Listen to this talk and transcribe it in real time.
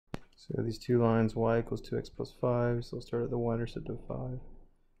So these two lines, y equals 2x plus 5, so we'll start at the y-intercept of 5. I'm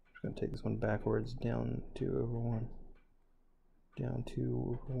just going to take this one backwards, down 2 over 1. Down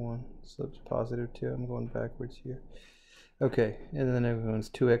 2 over 1, slopes positive 2, I'm going backwards here. Okay, and then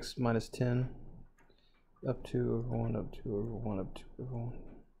everyone's 2x minus 10, up 2 over 1, up 2 over 1, up 2 over 1,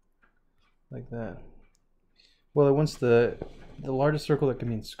 like that. Well, it wants the largest circle that can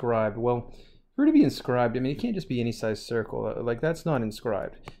be inscribed. Well, for it to be inscribed, I mean, it can't just be any size circle. Like, that's not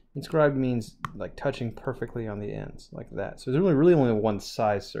inscribed. Inscribed means like touching perfectly on the ends, like that. So there's really only one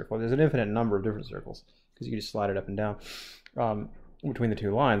size circle. There's an infinite number of different circles, because you can just slide it up and down between the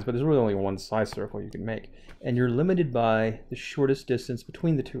two lines, but there's really only one size circle you can make. And you're limited by the shortest distance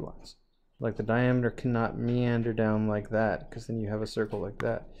between the two lines. Like the diameter cannot meander down like that, because then you have a circle like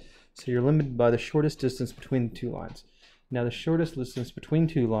that. So you're limited by the shortest distance between the two lines. Now the shortest distance between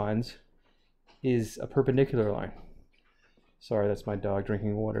two lines is a perpendicular line. Sorry, that's my dog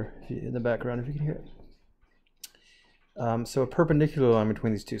drinking water in the background if you can hear it. So a perpendicular line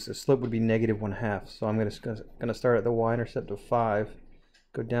between these two, so slope would be -1/2. So I'm going to start at the y-intercept of 5,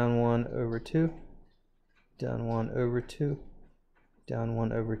 go down 1 over 2, down 1 over 2, down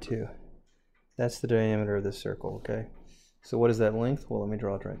 1 over 2. That's the diameter of this circle, okay? So what is that length? Well, let me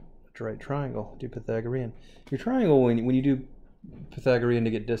draw a right triangle, do Pythagorean. Your triangle, when you do Pythagorean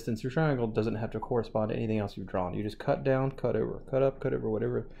to get distance, your triangle doesn't have to correspond to anything else you've drawn. You just cut down, cut over, cut up, cut over,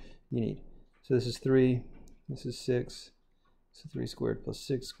 whatever you need. So this is 3, this is 6, so 3 squared plus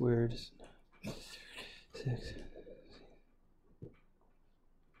 6 squared is 6.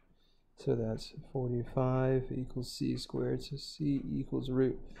 So that's 45 equals c squared, so c equals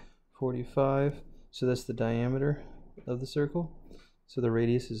root 45. So that's the diameter of the circle. So the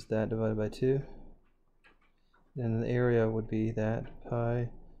radius is that divided by 2. And the area would be that pi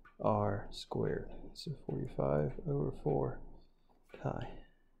r squared. So 45 over 4 pi.